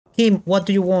him, what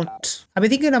do you want? I've been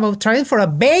thinking about trying for a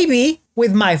baby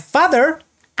with my father.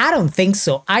 I don't think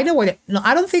so. I know what. No,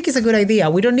 I don't think it's a good idea.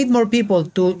 We don't need more people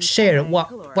to share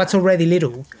what's already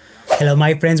little. Hello,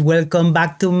 my friends. Welcome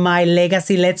back to my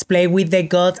Legacy Let's Play with the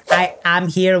Goths. I am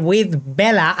here with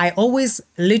Bella. I always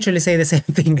literally say the same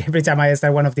thing every time I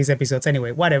start one of these episodes.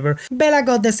 Anyway, whatever. Bella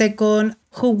Goth the second,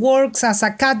 who works as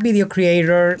a cat video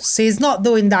creator. She's not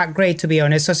doing that great, to be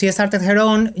honest. So she started her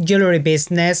own jewelry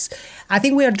business. I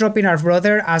think we are dropping our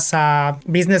brother as a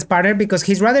business partner because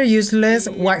he's rather useless.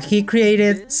 What he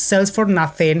created sells for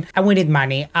nothing and we need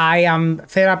money. I am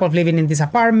fed up of living in this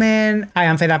apartment. I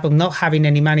am fed up of not having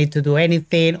any money to do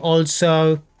anything.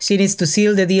 Also, she needs to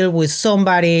seal the deal with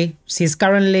somebody. She's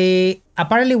currently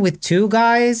apparently with two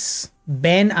guys,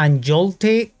 Ben and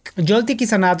Joltik. Joltik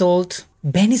is an adult.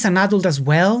 Ben is an adult as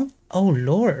well. Oh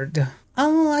Lord.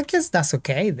 Oh, I guess that's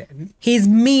okay then. He's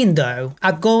mean though,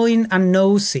 outgoing and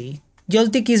nosy.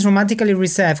 Joltik is romantically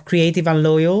reserved, creative and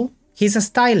loyal. He's a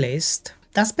stylist.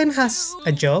 Does Ben has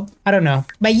a job? I don't know.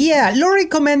 But yeah, Lori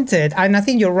commented, and I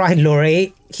think you're right,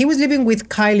 Lori. He was living with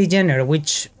Kylie Jenner,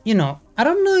 which, you know, I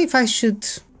don't know if I should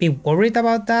be worried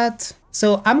about that.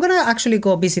 So I'm gonna actually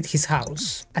go visit his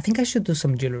house. I think I should do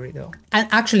some jewelry though. And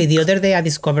actually the other day I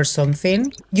discovered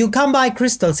something. You can buy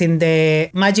crystals in the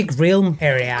Magic Realm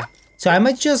area. So I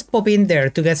might just pop in there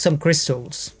to get some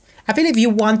crystals. I feel if you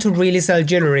want to really sell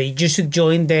jewelry, you should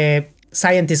join the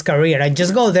scientist career and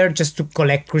just go there just to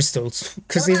collect crystals.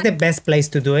 Because it's the best place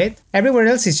to do it. Everywhere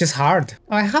else is just hard.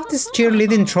 Oh, I have this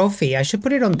cheerleading trophy. I should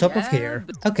put it on top of here.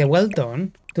 Okay, well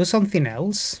done. Do something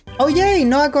else. Oh yay,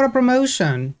 no, I got a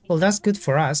promotion. Well, that's good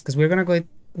for us because we're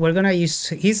gonna use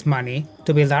his money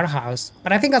to build our house.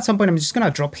 But I think at some point I'm just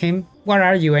gonna drop him. What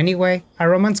are you anyway? A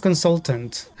romance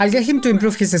consultant. I'll get him to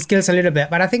improve his skills a little bit,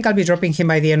 but I think I'll be dropping him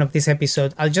by the end of this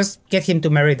episode. I'll just get him to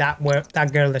marry that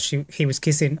girl that he was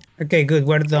kissing. Okay, good,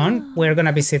 we're done. We're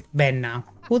gonna visit Ben now.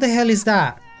 Who the hell is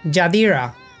that?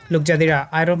 Jadira. Look, Jadira,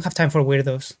 I don't have time for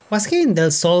weirdos. Was he in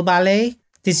Del Sol Ballet?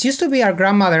 This used to be our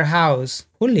grandmother's house.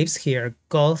 Who lives here?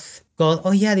 Goth.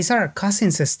 Oh yeah, these are our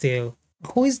cousins still.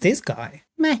 Who is this guy?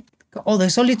 Meh. Oh,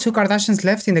 there's only two Kardashians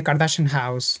left in the Kardashian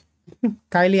house.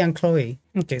 Kylie and Chloe.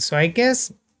 Okay, so I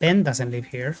guess Ben doesn't live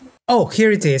here. Oh, here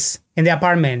it is. In the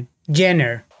apartment.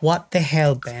 Jenner. What the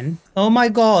hell, Ben? Oh my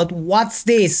god, what's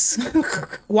this?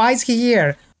 Why is he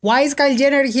here? Why is Kyle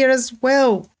Jenner here as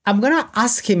well? I'm gonna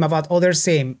ask him about other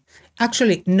same.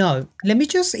 Actually, no. Let me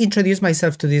just introduce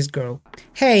myself to this girl.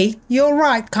 Hey, you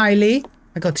alright, Kylie?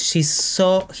 My god,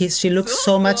 she looks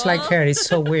so much like her. It's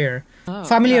so weird.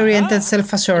 Family-oriented,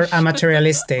 self-assured, and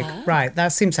materialistic. Right, that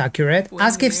seems accurate.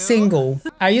 Ask if single.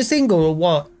 Are you single or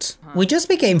what? We just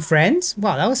became friends?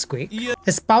 Wow, that was quick.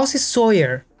 Spouse is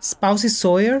Sawyer. Spouse is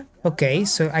Sawyer? Okay,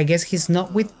 so I guess she's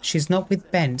not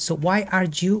with Ben. So why are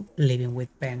you living with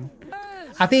Ben?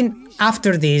 I think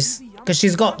after this, because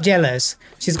she's got jealous,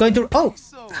 she's going to... Oh,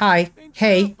 hi.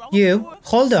 Hey, you.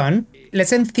 Hold on.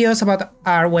 Let's enthuse about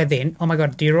our wedding. Oh my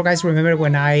god, do you guys remember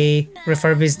when I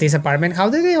refurbished this apartment? How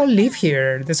did they all live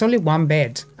here? There's only one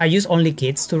bed. I use only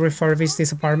kids to refurbish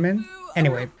this apartment.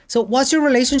 Anyway, so what's your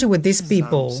relationship with these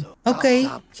people? Okay,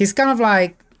 he's kind of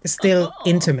like still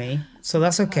into me. So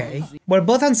that's okay. We're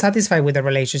both unsatisfied with the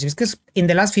relationships because in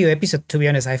the last few episodes, to be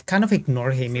honest, I've kind of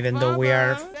ignored him even though we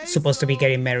are supposed to be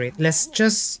getting married. Let's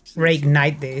just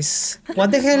reignite this.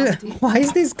 What the hell? Why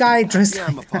is this guy dressed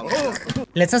like that?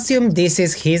 Let's assume this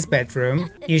is his bedroom.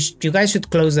 You guys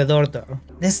should close the door though.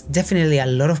 There's definitely a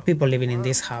lot of people living in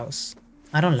this house.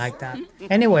 I don't like that.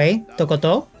 Anyway,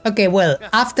 Tokoto. Okay, well,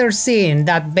 after seeing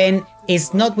that Ben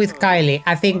is not with Kylie,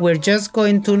 I think we're just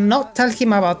going to not tell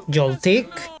him about Joltik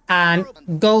and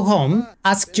go home,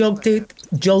 ask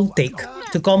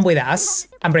Joltik to come with us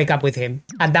and break up with him.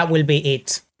 And that will be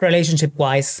it.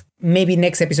 Relationship-wise, maybe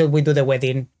next episode we do the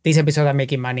wedding. This episode I'm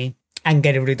making money and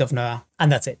getting rid of Noah.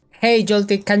 And that's it. Hey,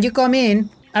 Joltik, can you come in?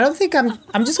 I don't think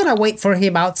I'm just gonna wait for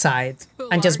him outside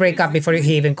and just break up before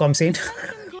he even comes in.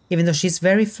 Even though she's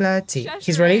very flirty.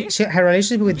 Her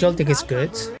relationship with Joltik is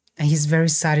good. And he's very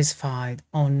satisfied.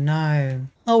 Oh no.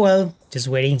 Oh well, just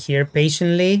waiting here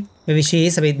patiently. Maybe she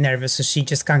is a bit nervous, so she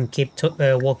just can't keep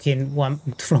walking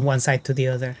from one side to the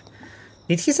other.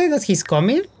 Did he say that he's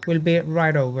coming? We'll be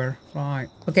right over. Right.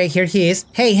 Okay, here he is.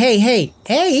 Hey, hey, hey.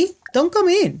 Hey, don't come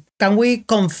in. Can we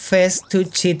confess to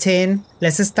cheating?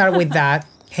 Let's start with that.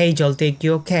 Hey, Joltik,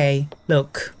 you okay?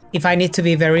 Look, if I need to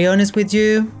be very honest with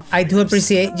you, I do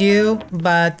appreciate you,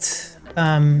 but...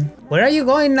 where are you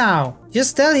going now?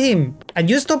 Just tell him. And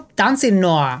you stop dancing,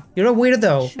 Noah. You're a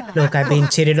weirdo. Look, I've been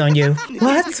cheated on you.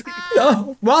 What?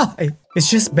 No, why? It's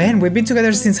just Ben. We've been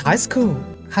together since high school.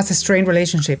 has a strained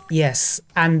relationship. Yes.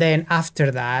 And then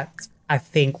after that, I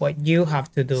think what you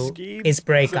have to do is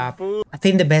break up. I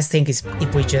think the best thing is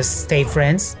if we just stay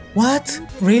friends. What?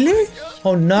 Really?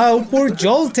 Oh no, poor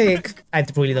Joltik. I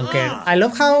really don't care. I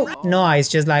love how Noah is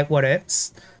just like, what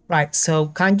else? Right, so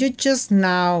can you just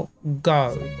now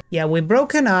go? Yeah, we're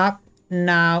broken up.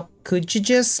 Now, could you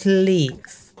just leave?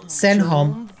 Send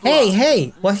home.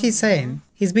 Hey, what he's saying?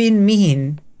 He's being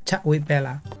mean. Chat with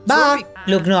Bella. Bye!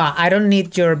 Look, Noah, I don't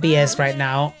need your BS right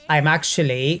now. I'm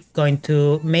actually going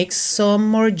to make some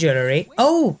more jewelry.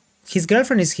 Oh, his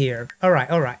girlfriend is here. All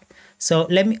right. So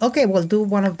let me, okay, we'll do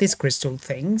one of these crystal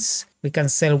things. We can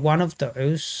sell one of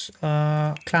those.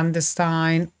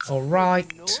 Clandestine. All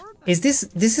right. This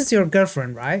is your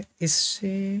girlfriend, right? Is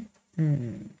she?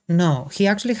 No, he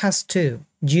actually has two.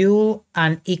 Jewel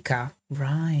and Ika.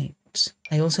 Right.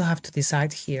 I also have to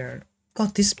decide here.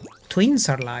 God, these twins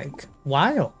are like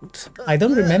wild. I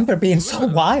don't remember being so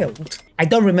wild. I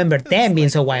don't remember them being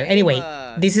so wild. Anyway,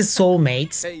 this is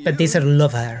soulmates, but these are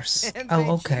lovers.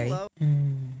 Oh, okay.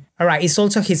 All right, it's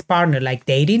also his partner, like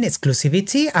dating,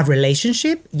 exclusivity, a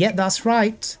relationship. Yeah, that's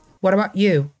right. What about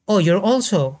you? Oh, you're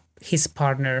also his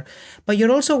partner, but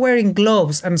you're also wearing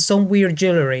gloves and some weird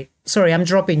jewelry. Sorry, I'm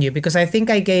dropping you because I think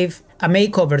I gave a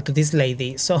makeover to this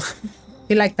lady, so I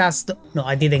feel like that's the... No,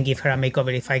 I didn't give her a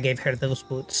makeover if I gave her those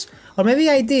boots. Or maybe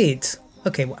I did.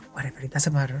 Okay, whatever, it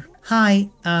doesn't matter. Hi,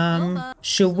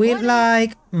 should we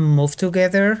like move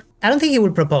together? I don't think he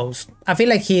will propose. I feel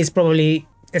like he is probably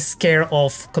scared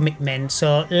of commitment,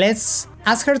 so let's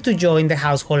ask her to join the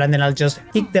household and then I'll just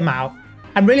kick them out.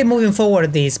 I'm really moving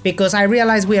forward this because I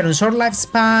realize we are on short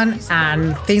lifespan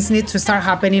and things need to start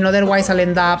happening, otherwise I'll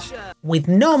end up with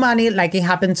no money like it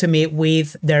happened to me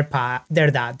with their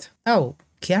dad. Oh,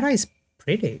 Kiara is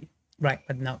pretty. Right,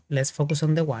 but now let's focus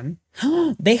on the one.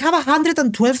 They have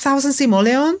 112,000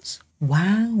 simoleons?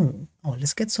 Wow. Oh,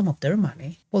 let's get some of their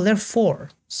money. Well, they're 4,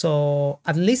 so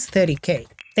at least 30k.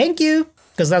 Thank you,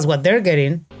 because that's what they're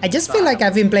getting. I just feel like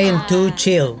I've been playing too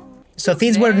chill. So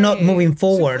things were not moving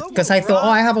forward because I thought, oh,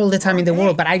 I have all the time in the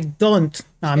world, but I don't.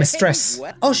 No, I'm stressed.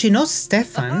 Oh, she knows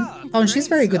Stefan. Oh, and she's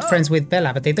very good friends with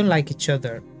Bella, but they don't like each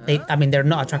other. I mean, they're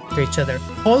not attracted to each other.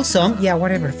 Wholesome? Yeah,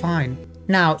 whatever, fine.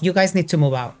 Now, you guys need to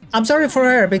move out. I'm sorry for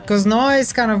her because Noah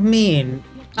is kind of mean.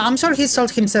 I'm sure he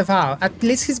sold himself out. At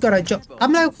least he's got a job.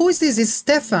 I'm like, who is this? It's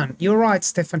Stefan. You're right,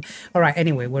 Stefan. All right,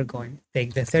 anyway, we're going.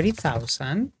 Take the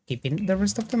 30,000, keeping the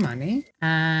rest of the money.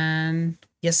 And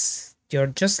yes, you're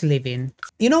just leaving.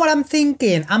 You know what I'm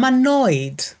thinking? I'm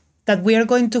annoyed that we are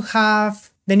going to have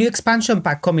the new expansion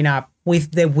pack coming up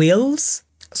with the wheels.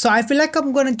 So I feel like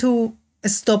I'm going to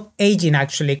stop aging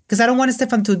actually because I don't want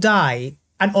Stefan to die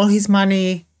and all his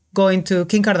money going to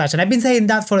Kim Kardashian. I've been saying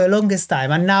that for the longest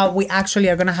time, and now we actually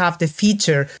are gonna have the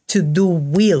feature to do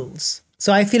wills.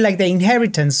 So I feel like the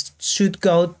inheritance should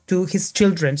go to his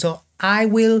children. So I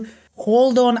will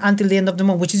hold on until the end of the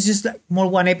month, which is just like more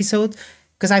one episode,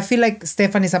 because I feel like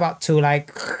Stefan is about to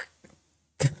like...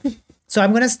 So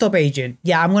I'm gonna stop aging.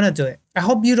 Yeah, I'm gonna do it. I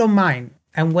hope you don't mind.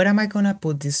 And where am I gonna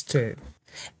put this to?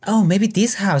 Oh, maybe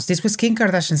this house. This was Kim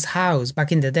Kardashian's house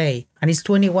back in the day. And it's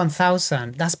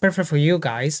 21,000. That's perfect for you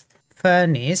guys.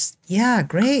 Furnace. Yeah,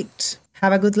 great.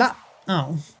 Have a good life.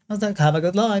 Oh, I was like, have a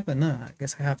good life. But no, I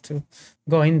guess I have to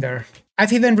go in there.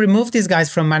 I've even removed these guys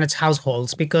from managed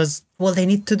households because, well, they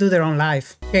need to do their own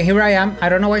life. Okay, here I am. I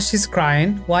don't know why she's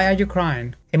crying. Why are you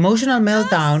crying? Emotional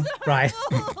meltdown. Right.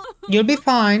 You'll be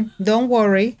fine. Don't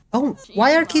worry. Oh,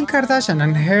 why are Kim Kardashian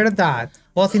and her dad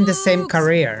both in the same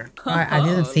career? I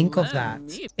didn't think of that.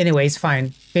 Anyway, it's fine.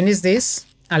 Finish this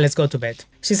and let's go to bed.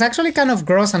 She's actually kind of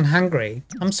gross and hungry.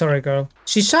 I'm sorry, girl.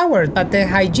 She showered, but the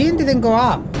hygiene didn't go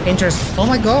up. Interesting. Oh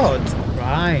my god.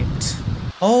 Right.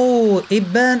 Oh,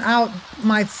 it burned out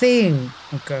my thing.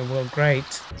 Okay, well,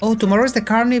 great. Oh, tomorrow's the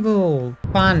carnival.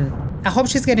 Fun. I hope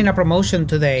she's getting a promotion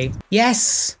today.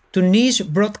 Yes! To niche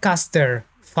broadcaster.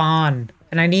 Fun.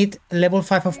 And I need level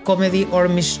 5 of comedy or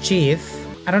mischief.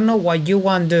 I don't know what you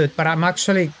want, dude, but I'm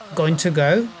actually going to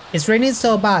go. It's raining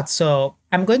so bad, so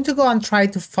I'm going to go and try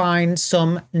to find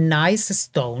some nice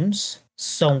stones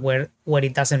somewhere where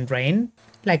it doesn't rain,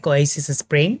 like Oasis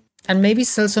Spring, and maybe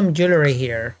sell some jewelry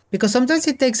here. Because sometimes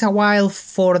it takes a while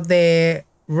for the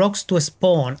rocks to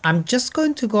spawn. I'm just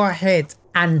going to go ahead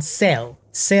and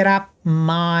set up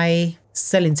my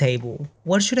selling table.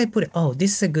 Where should I put it? Oh,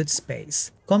 this is a good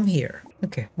space. Come here.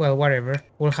 Okay, well, whatever.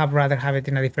 We'll rather have it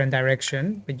in a different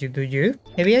direction, but you do you.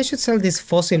 Maybe I should sell these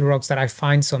fossil rocks that I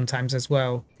find sometimes as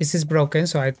well. This is broken,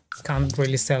 so I can't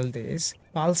really sell this.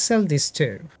 But I'll sell this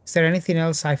too. Is there anything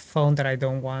else I found that I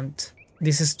don't want?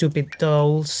 These stupid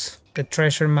dolls, the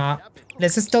treasure map.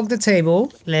 let's stock the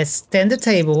table. Let's tend the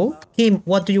table. Kim,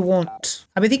 what do you want?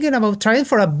 I've been thinking about trying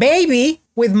for a baby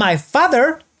with my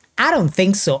father. I don't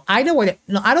think so. I know what.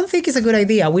 No, I don't think it's a good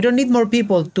idea. We don't need more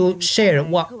people to share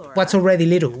what's already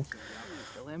little.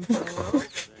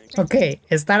 Okay,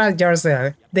 start at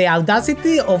yourself. The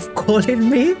audacity of calling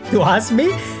me to ask me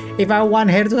if I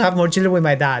want her to have more children with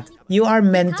my dad. You are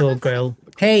mental, girl.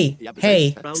 Hey,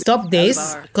 stop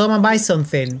this. Come and buy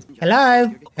something.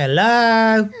 Hello?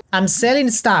 Hello? I'm selling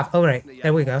stuff. All right,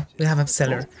 there we go. We have a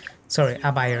seller. Sorry,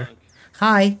 a buyer.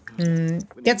 Hi,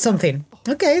 get something.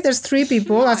 Okay, there's 3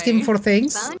 people asking for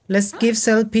things. Let's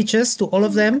sell peaches to all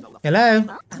of them. Hello?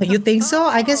 You think so?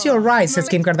 I guess you're right, says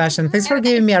Kim Kardashian. Thanks for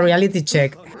giving me a reality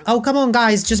check. Oh, come on,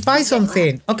 guys, just buy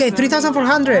something. Okay,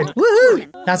 3,400.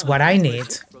 Woohoo! That's what I need.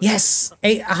 Yes,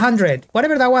 800.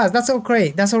 Whatever that was, that's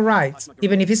okay. That's all right.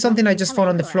 Even if it's something I just found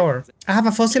on the floor. I have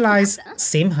a fossilized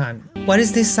Simhan. What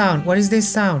is this sound? What is this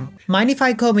sound? Mind if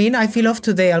I come in? I feel off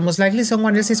today. Almost likely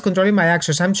someone else is controlling my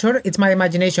actions. I'm sure it's my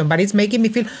imagination, but it's making me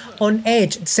feel on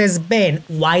edge, says Ben.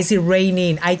 Why is it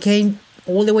raining? I came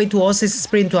all the way to Oasis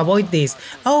Spring to avoid this.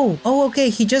 Oh, okay.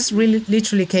 He just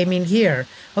literally came in here.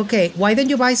 Okay, why don't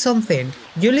you buy something?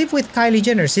 You live with Kylie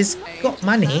Jenner. She's got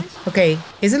money. Okay,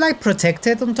 is it like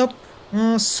protected on top?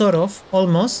 Sort of,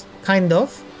 almost, kind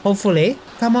of, hopefully.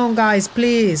 Come on, guys,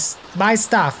 please. Buy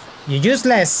stuff. You're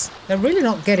useless. They're really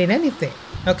not getting anything.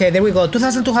 Okay, there we go.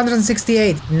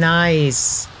 2,268.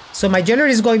 Nice. So my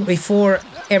jewelry is going before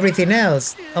everything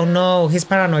else. Oh no, he's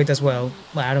paranoid as well.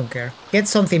 Well, I don't care. Get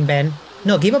something, Ben.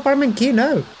 No, give apartment key,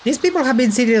 no. These people have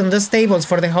been sitting on those tables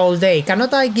for the whole day.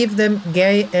 Cannot I give them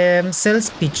gay sales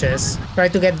pitches? Try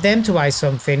to get them to buy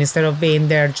something instead of being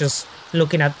there just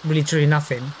looking at literally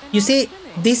nothing. You see,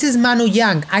 this is Manu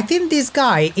Yang. I think this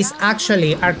guy is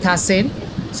actually our cousin.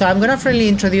 So I'm gonna friendly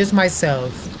introduce myself.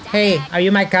 Hey, are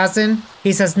you my cousin?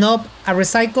 He's a snob, a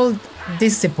recycled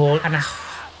disciple, and a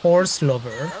horse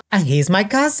lover. And he's my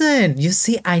cousin. You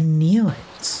see, I knew it.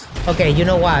 Okay, you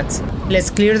know what?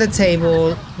 Let's clear the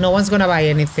table. No one's gonna buy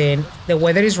anything. The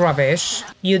weather is rubbish.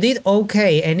 You did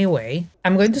okay anyway.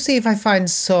 I'm going to see if I find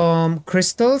some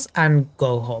crystals and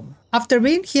go home. After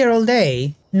being here all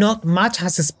day, not much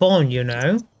has spawned, you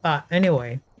know? But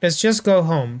anyway, let's just go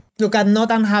home. Look, I'm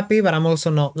not unhappy, but I'm also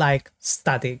not like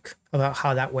static about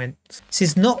how that went.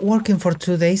 She's not working for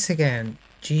 2 days again.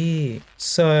 Gee.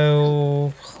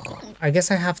 So I guess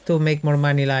I have to make more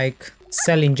money like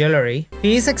selling jewelry.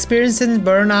 He is experiencing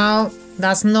burnout.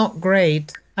 That's not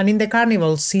great. And in the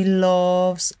carnival, she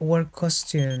loves wear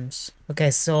costumes. Okay,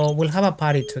 so we'll have a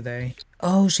party today.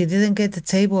 Oh, she didn't get the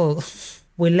table.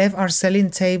 We left our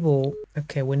selling table.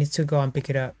 Okay, we need to go and pick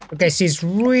it up. Okay, she's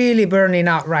really burning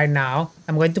out right now.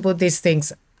 I'm going to put these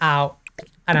things out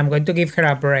and I'm going to give her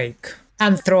a break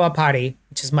and throw a party,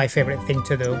 which is my favorite thing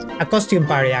to do. A costume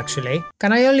party, actually.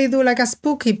 Can I only do like a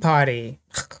spooky party?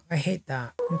 I hate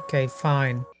that. Okay,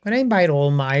 fine. When I invite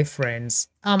all my friends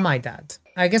and my dad,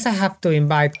 I guess I have to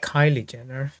invite Kylie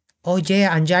Jenner. Oh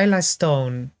yeah, and Jayla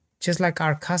Stone, just like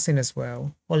our cousin as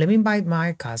well. Well, let me invite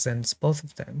my cousins, both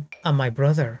of them, and my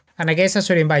brother. And I guess I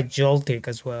should invite Joltik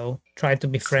as well. Try to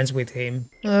be friends with him.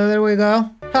 There we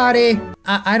go. Party!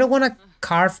 I don't want to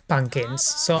carve pumpkins,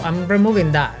 so I'm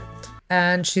removing that.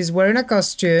 And she's wearing a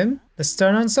costume. Let's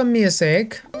turn on some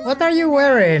music. What are you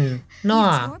wearing?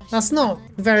 Noah, that's not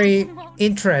very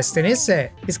interesting, is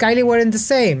it? Is Kylie wearing the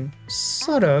same?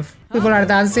 Sort of. People are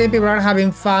dancing, people are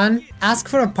having fun. Ask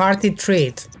for a party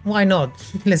treat. Why not?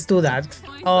 Let's do that.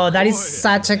 Oh, that is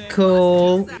such a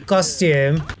cool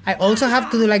costume. I also have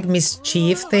to do like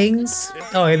mischief things.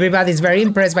 Oh, everybody's very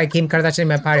impressed by Kim Kardashian in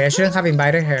my party. I shouldn't have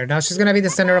invited her. Now she's gonna be the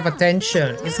center of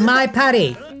attention. It's my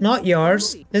party, not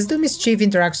yours. Let's do mischief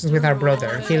interactions with our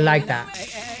brother. He'll like that.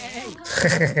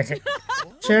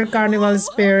 Share carnival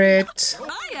spirit.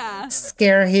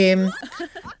 Scare him.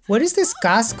 What is this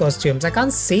cast costumes? I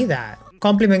can't see that.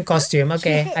 Compliment costume.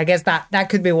 Okay, I guess that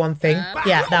could be one thing.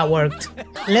 Yeah, that worked.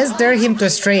 Let's dare him to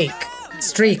streak,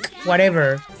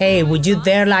 whatever. Hey, would you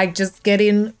dare like just get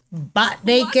in butt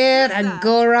naked and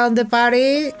go around the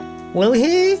party? Will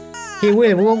he? He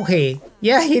will, won't he?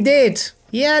 Yeah, he did.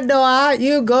 Yeah, Noah,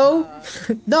 you go.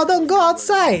 No, don't go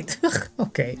outside.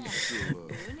 Okay.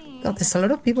 God, there's a lot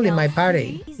of people in my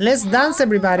party. Let's dance,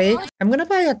 everybody. I'm gonna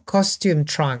buy a costume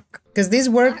trunk. Because this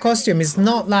work costume is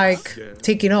not like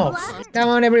taking off. Come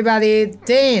on, everybody,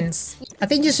 dance. I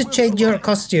think you should change your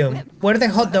costume. Wear the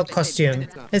hot dog costume.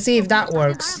 Let's see if that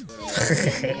works.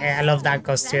 I love that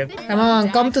costume. Come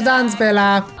on, come to dance,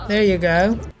 Bella. There you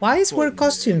go. Why is wear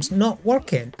costumes not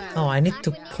working? Oh, I need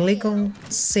to click on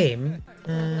sim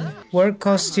Work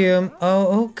costume.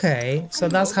 Oh, okay. So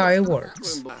that's how it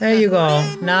works. There you go.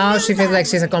 Now she feels like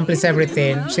she's accomplished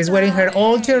everything. She's wearing her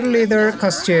old cheerleader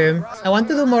costume. I want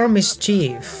to do more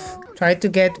mischief. Try to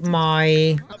get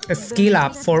my skill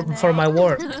up for my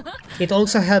work. It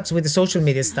also helps with the social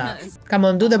media stuff. Come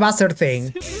on, do the bastard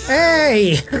thing.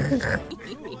 Hey!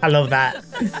 I love that.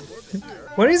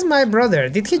 Where is my brother?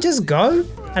 Did he just go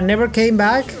and never came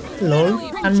back? Lol.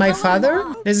 And my father?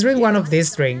 Let's drink one of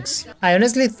these drinks. I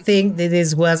honestly think that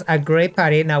this was a great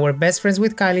party. Now we're best friends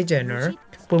with Kylie Jenner.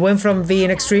 We went from being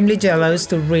extremely jealous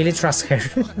to really trust her.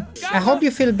 I hope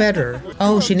you feel better.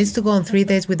 Oh, she needs to go on 3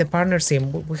 dates with the partner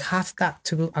sim. We have that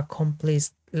to accomplish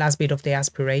last bit of the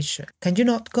aspiration. Can you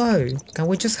not go? Can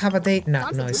we just have a date now?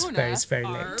 No, it's very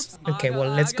late. Okay, well,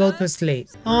 let's go to sleep.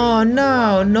 Oh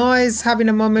no, Noah is having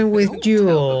a moment with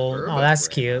Jewel. Oh, that's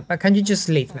cute. But can you just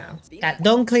leave now?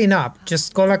 Don't clean up.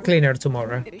 Just call a cleaner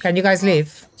tomorrow. Can you guys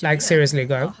leave? Like, seriously,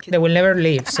 go. They will never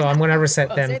leave, so I'm gonna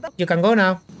reset them. You can go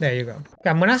now. There you go. Okay,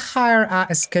 I'm gonna hire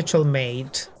a schedule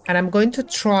maid. And I'm going to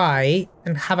try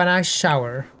and have a nice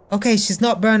shower. Okay, she's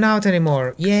not burnt out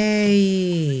anymore.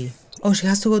 Yay! Oh, she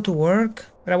has to go to work?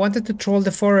 But I wanted to troll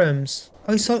the forums.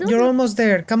 Oh, so you're almost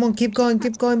there. Come on, keep going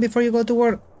before you go to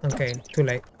work. Okay, too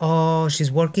late. Oh,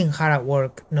 she's working hard at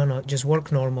work. No, just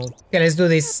work normal. Okay, let's do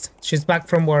this. She's back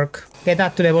from work. Get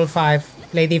that to level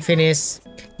 5. Lady finish.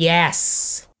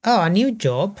 Yes! Oh, a new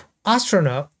job?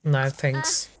 Astronaut? No,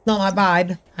 thanks. Not my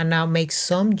vibe. And now make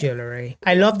some jewelry.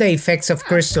 I love the effects of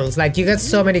crystals. Like, you get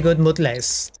so many good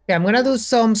moodless. Okay, I'm gonna do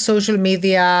some social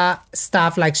media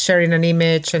stuff like sharing an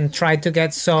image and try to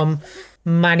get some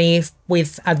money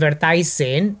with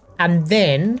advertising. And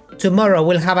then tomorrow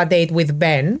we'll have a date with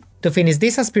Ben to finish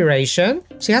this aspiration.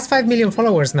 She has 5 million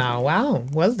followers now. Wow,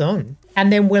 well done.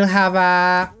 And then we'll have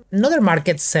another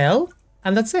market sale.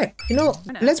 And that's it. You know,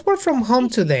 let's work from home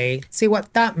today. See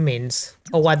what that means.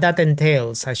 Or what that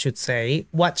entails, I should say.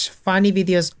 Watch funny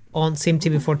videos on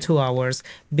SimTV for 2 hours.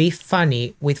 Be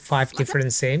funny with 5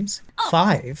 different Sims.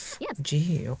 5?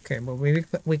 Gee, okay. Well, maybe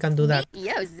we can do that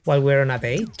while we're on a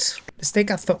date. Let's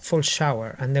take a thoughtful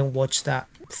shower and then watch that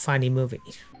funny movie.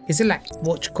 Is it like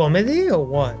watch comedy or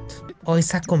what? Oh,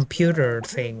 it's a computer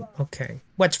thing. Okay.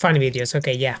 Watch funny videos.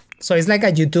 Okay, yeah. So it's like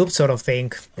a YouTube sort of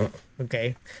thing.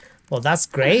 Okay. Well, that's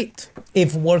great.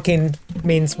 If working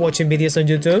means watching videos on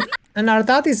YouTube. And our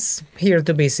dad is here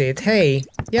to visit. Hey,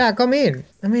 yeah, come in.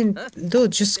 I mean,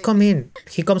 dude, just come in.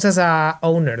 He comes as a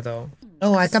owner, though.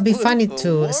 Oh, I can be funny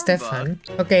too, Stefan.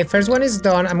 Okay, first one is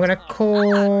done. I'm gonna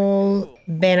call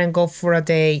Ben and go for a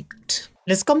date.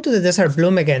 Let's come to the desert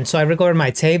bloom again, so I recover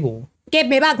my table. Give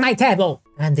me back my table!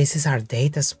 And this is our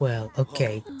date as well.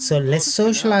 Okay, so let's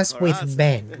socialize with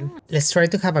Ben. Let's try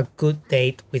to have a good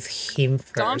date with him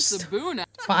first. But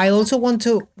I also want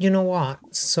to, you know what?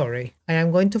 Sorry. I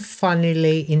am going to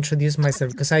funnily introduce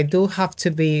myself because I do have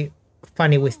to be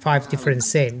funny with 5 different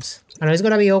Sims. I know it's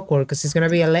gonna be awkward because it's gonna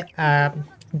be a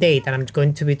date and I'm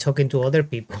going to be talking to other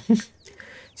people.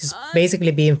 Just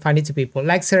basically being funny to people.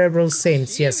 Like cerebral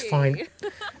Sims, yes, fine.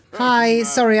 Hi,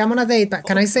 sorry, I'm on a date, but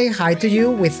can I say hi to you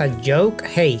with a joke?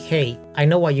 Hey, I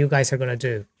know what you guys are gonna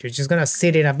do. You're just gonna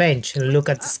sit in a bench and look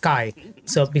at the sky.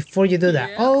 So before you do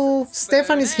that, oh,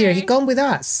 Stefan is here, he come with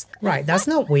us. Right, that's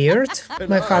not weird.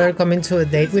 My father coming to a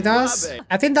date with us.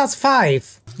 I think that's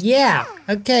 5. Yeah,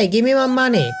 okay, give me my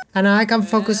money. And I can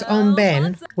focus on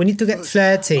Ben. We need to get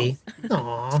flirty.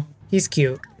 Aww, he's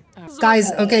cute.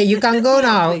 Guys, okay, you can go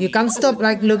now. You can't stop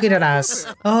like looking at us.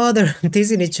 Oh, they're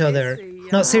teasing each other.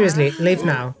 No, seriously, leave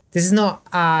now. This is not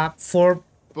a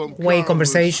 4-way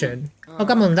conversation. Oh,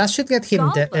 come on, that should get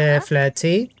him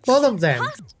flirty. Both of them.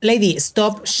 Lady,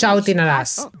 stop shouting at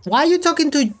us. Why are you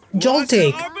talking to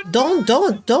Joltik?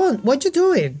 Don't. What you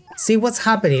doing? See what's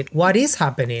happening. What is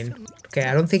happening? Okay,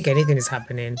 I don't think anything is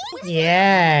happening.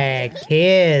 Yeah,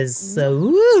 kiss.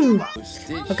 Woo.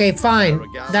 Okay, fine.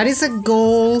 That is a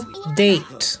goal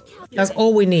date. That's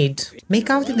all we need. Make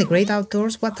out in the great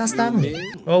outdoors? What does that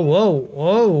mean? Oh,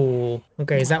 whoa.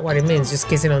 Okay, is that what it means? Just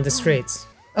kissing on the streets.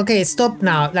 Okay, stop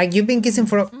now. Like, you've been kissing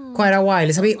for quite a while.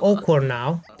 It's a bit awkward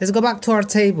now. Let's go back to our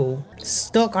table.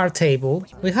 Stock our table.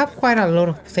 We have quite a lot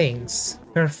of things.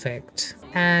 Perfect.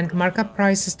 And markup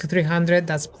prices to 300.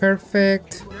 That's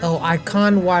perfect. Oh, I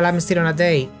can't while I'm still on a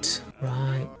date.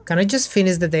 Right. Can I just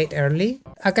finish the date early?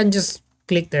 I can just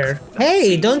click there.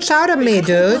 Hey, don't shout at me,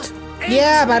 dude.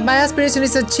 Yeah, but my aspiration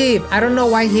is achieved. I don't know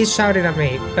why he's shouting at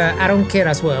me, but I don't care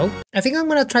as well. I think I'm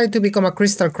gonna try to become a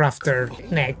crystal crafter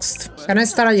next. Can I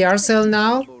start a yard sale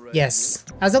now? Yes.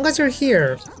 As long as you're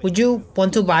here, would you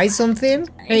want to buy something?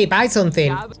 Hey, buy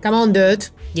something. Come on, dude.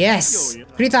 Yes,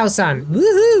 3,000.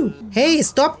 Woohoo! Hey,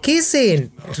 stop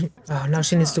kissing. Oh, now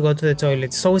she needs to go to the toilet.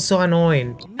 It's always so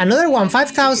annoying. Another one,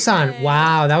 5,000.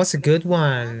 Wow, that was a good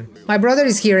one. My brother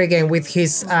is here again with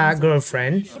his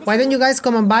girlfriend. Why don't you guys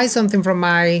come and buy something from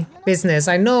my business?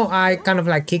 I know I kind of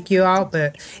like kick you out,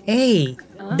 but hey,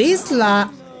 this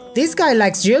guy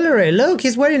likes jewelry. Look,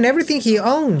 he's wearing everything he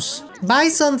owns. Buy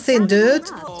something, dude.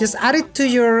 Just add it to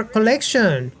your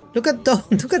collection. Look at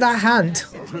that hand.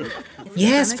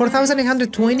 Yes,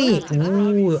 4,820.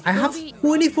 Ooh, I have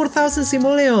 24,000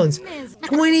 simoleons.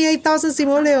 28,000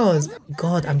 simoleons.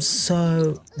 God, I'm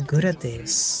so good at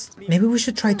this. Maybe we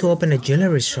should try to open a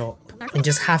jewelry shop and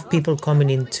just have people coming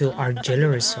into our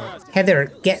jewelry shop.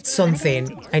 Heather, get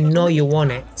something. I know you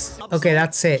want it. Okay,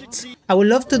 that's it. I would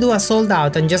love to do a sold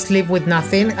out and just leave with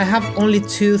nothing. I have only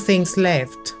 2 things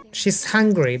left. She's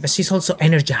hungry, but she's also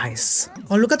energized.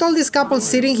 Oh, look at all these couples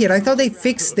sitting here. I thought they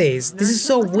fixed this. This is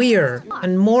so weird.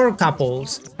 And more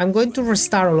couples. I'm going to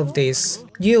restart all of this.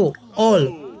 You,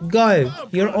 all, go.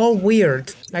 You're all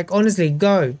weird. Like, honestly,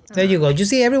 go. There you go. You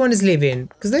see, everyone is leaving.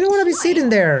 Because they don't want to be sitting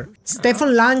there. Stefan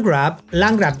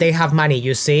Landgrab, they have money,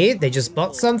 you see? They just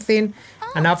bought something.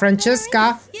 And now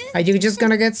Francesca, are you just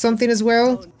gonna get something as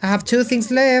well? I have 2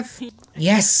 things left.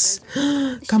 Yes.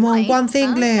 Come on, 1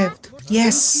 thing left.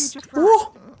 Yes. Ooh.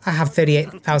 I have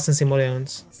 38,000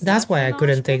 simoleons. That's why I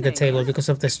couldn't take the table, because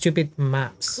of the stupid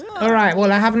maps. Alright,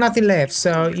 well, I have nothing left,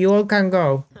 so you all can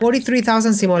go.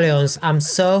 43,000 simoleons. I'm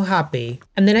so happy.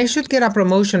 And then I should get a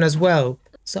promotion as well.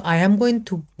 So I am going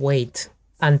to wait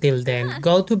until then.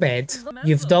 Go to bed.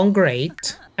 You've done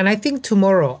great. And I think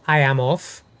tomorrow I am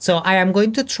off. So I am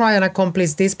going to try and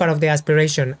accomplish this part of the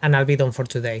aspiration, and I'll be done for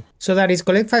today. So that is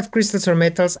collect 5 crystals or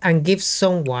metals and give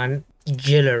someone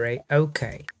jewelry.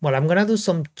 Okay. Well, I'm gonna do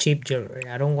some cheap jewelry.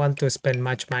 I don't want to spend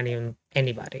much money on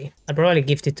anybody. I'll probably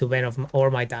gift it to Ben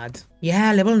or my dad.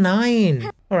 Yeah, level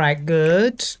 9. Alright,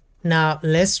 good. Now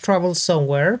let's travel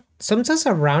somewhere. Sometimes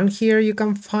around here you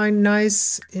can find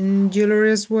nice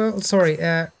jewelry as well. Sorry,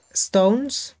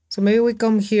 stones. So maybe we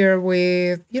come here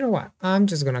with, you know what? I'm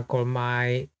just gonna call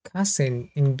my cousin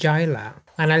Injila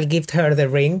and I'll gift her the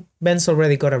ring. Ben's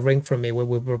already got a ring from me when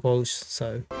we proposed,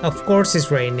 so of course it's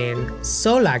raining.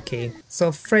 So lucky.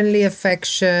 So friendly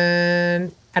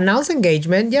affection. Announce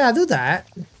engagement. Yeah, do that.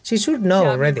 She should know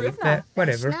already, but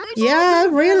whatever. Yeah,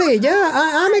 really. Yeah,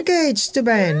 I'm engaged to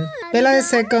Ben. Bella is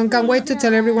second. Can't wait to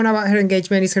tell everyone about her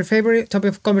engagement. It's her favorite topic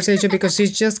of conversation because she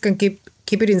just can't keep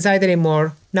it inside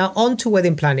anymore. Now on to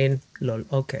wedding planning. Lol.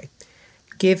 Okay.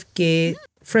 Gift.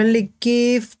 Friendly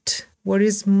gift. Where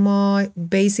is my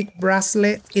basic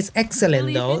bracelet? It's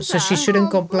excellent though, so she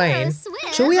shouldn't complain.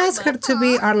 Should we ask her to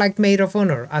be our like maid of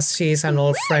honor, as she is an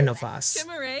old friend of us?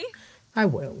 I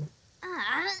will.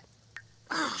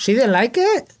 She didn't like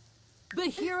it?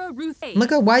 Oh my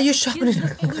god, why are you shouting at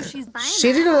her?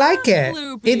 She didn't like it.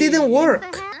 It didn't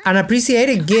work. An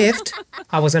appreciated gift.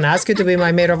 I was gonna ask you to be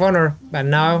my maid of honor, but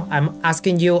now I'm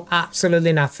asking you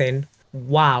absolutely nothing.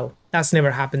 Wow, that's never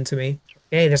happened to me.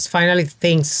 Okay, there's finally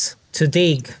things to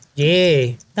dig.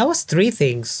 Yeah, that was 3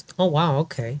 things. Oh wow,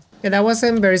 okay. Yeah, that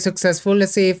wasn't very successful.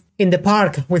 Let's see if in the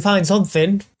park we find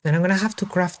something. And I'm gonna have to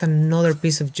craft another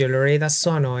piece of jewelry. That's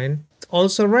so annoying. It's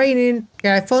also raining.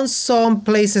 Yeah, I found some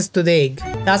places to dig.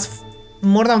 That's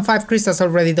more than 5 crystals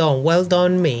already done. Well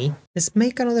done, me. Let's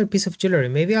make another piece of jewelry.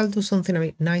 Maybe I'll do something a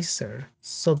bit nicer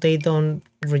so they don't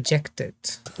reject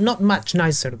it. Not much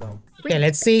nicer though. Okay,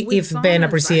 let's see if Ben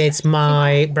appreciates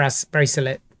my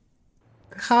bracelet.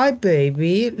 Hi,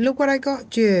 baby. Look what I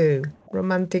got you.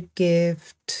 Romantic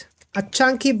gift. A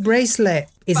chunky bracelet.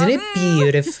 Isn't it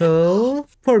beautiful?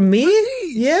 For me?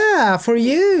 Yeah, for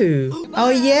you. Oh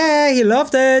yeah, he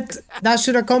loved it. That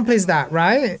should accomplish that,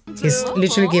 right? He's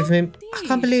literally giving me... I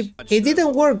can't believe it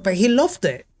didn't work, but he loved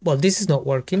it. Well, this is not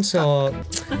working, so...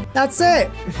 That's it.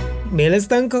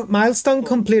 Milestone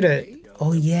completed.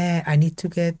 Oh yeah, I need to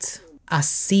get a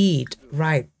seed.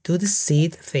 Right, do the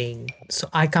seed thing. So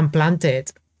I can plant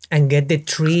it and get the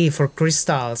tree for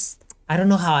crystals. I don't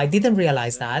know how, I didn't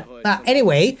realize that. But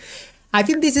anyway, I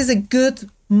think this is a good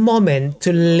moment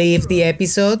to leave the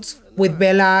episode with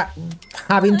Bella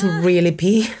having to really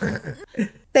pee.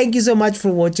 Thank you so much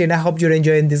for watching. I hope you're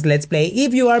enjoying this Let's Play.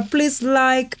 If you are, please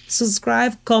like,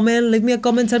 subscribe, comment, leave me a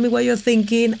comment, tell me what you're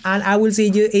thinking, and I will see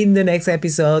you in the next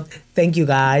episode. Thank you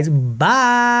guys.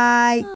 Bye.